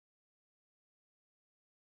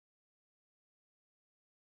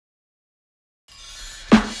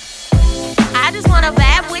just wanna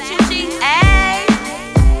vibe with you, G. Ay.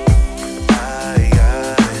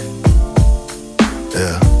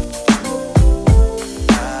 Yeah.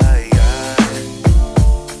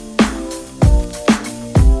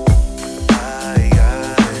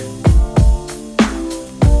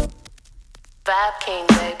 Vibe King,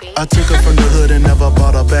 baby. I took her from the hood and never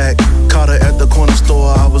bought her back. Caught her at the corner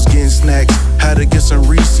store, I was getting snacks. Had to get some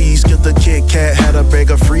Reese's, get the Kit Kat. Had a bag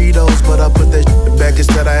of Fritos, but I put that shit back.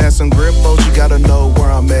 Instead I had some Griffos, you gotta know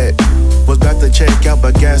where I'm at. Was about to check out,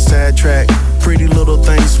 but got sidetracked. Pretty little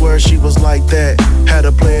thing, swear she was like that. Had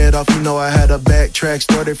to play it off, you know I had to backtrack.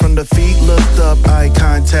 Started from the feet, looked up, eye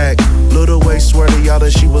contact. Little waist, swear to y'all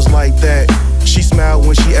that she was like that. She smiled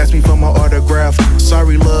when she asked me for my autograph.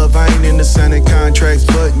 Sorry love, I ain't into signing contracts,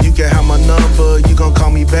 but you can have my number, you gon'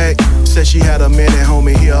 call me back. Said she had a man at home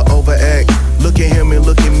and he'll overact. Look at him and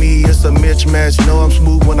look at me, it's a mismatch. Know I'm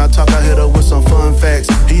smooth when I talk, I hit her with some fun facts.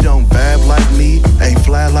 He don't vibe like me, ain't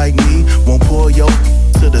fly like me. Won't pull your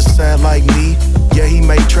to the side like me. Yeah, he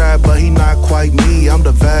may try, but he not quite me. I'm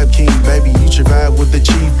the vibe king, baby, you should vibe with the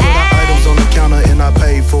chief. Put our items on the counter and I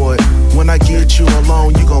pay for it. When I get you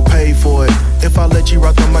alone, you gon' pay for it. If I let you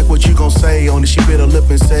rock the mic, what you gon' say on it? She bit her lip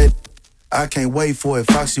and said, I can't wait for it.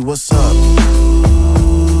 Foxy, what's up?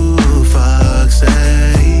 Ooh, Foxy,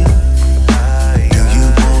 do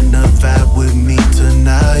you wanna vibe with me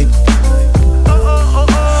tonight?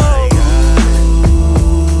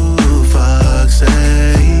 Ooh, Foxy,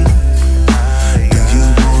 do you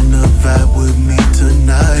wanna vibe with me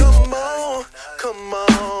tonight? Come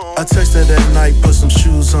on. I texted that night, put some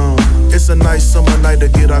shoes on. It's a nice summer night to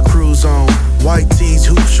get our cruise on. White tees,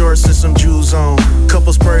 hoop shorts, and some Jews on.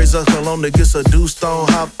 Couple sprays of cologne to get seduced on.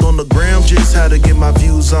 Hopped on the gram, just had to get my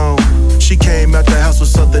views on. She came out the house with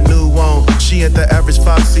something new on. She ain't the average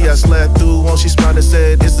Foxy I slid through on. She smiled and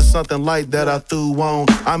said, this is something light that I threw on.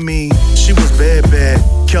 I mean, she was bad,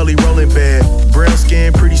 Kelly rolling bad. Brown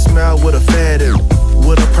skin, pretty smile with a fat ass.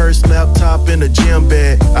 With a purse, laptop, and a gym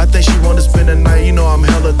bag. I think she wanna spend the night, you know I'm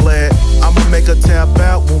hella glad. I'ma make her tap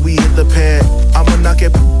out when we hit the pad. I'ma knock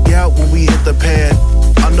it out when we hit the pad.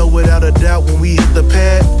 I know without a doubt when we hit the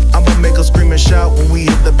pad, I'ma make her scream and shout when we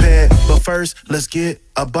hit the pad. But first, let's get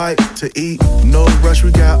a bite to eat. No rush,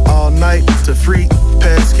 we got all night to freak.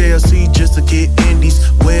 Past KFC just to get indies.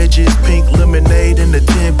 Wedges, pink lemonade, and the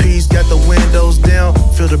 10-piece. Got the windows down,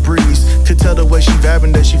 feel the breeze. Could tell the way she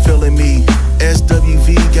vibing that she feeling me.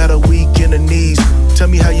 SWV got a weak in the knees. Tell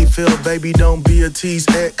me how you feel, baby, don't be a tease.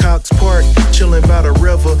 At Cox Park, chillin' by the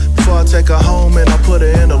river. Before I take her home and I put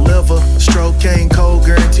her in the liver. Stroke ain't cold,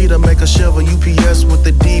 guaranteed to make her shiver. UPS with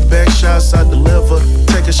the D-back shots I deliver.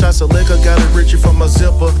 Taking shots of liquor, got it richer from my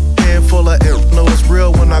zipper. Handful of air, know it's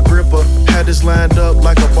real when I grip her. Had this lined up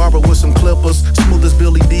like a barber with some clippers. Smooth as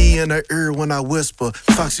Billy D in her ear when I whisper.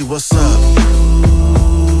 Foxy, what's up?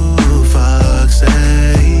 Ooh,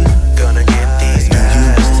 Foxy.